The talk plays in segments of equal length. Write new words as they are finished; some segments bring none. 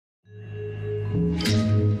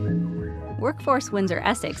Workforce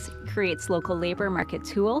Windsor-Essex creates local labor market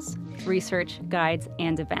tools, research, guides,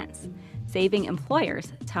 and events, saving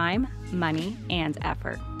employers time, money, and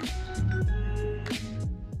effort.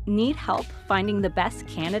 Need help finding the best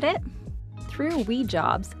candidate? Through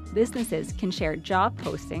WeJobs, businesses can share job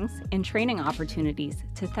postings and training opportunities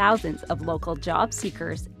to thousands of local job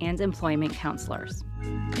seekers and employment counselors.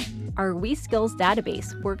 Our WeSkills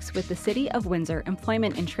database works with the City of Windsor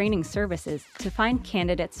Employment and Training Services to find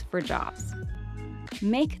candidates for jobs.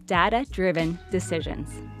 Make data-driven decisions.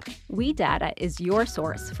 WeData is your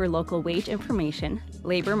source for local wage information,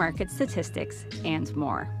 labor market statistics, and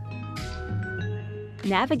more.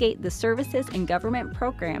 Navigate the services and government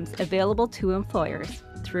programs available to employers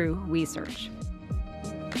through WeSearch.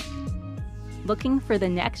 Looking for the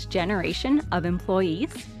next generation of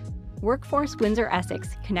employees? Workforce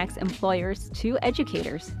WindsorEssex connects employers to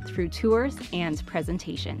educators through tours and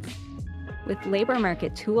presentations. With labor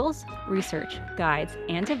market tools, research, guides,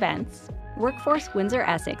 and events, Workforce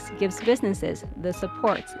WindsorEssex gives businesses the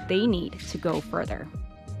supports they need to go further.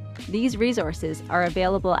 These resources are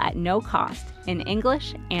available at no cost in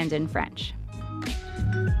English and in French.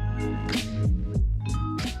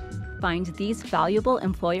 Find these valuable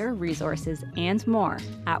employer resources and more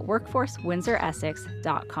at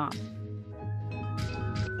workforcewindsoressex.com.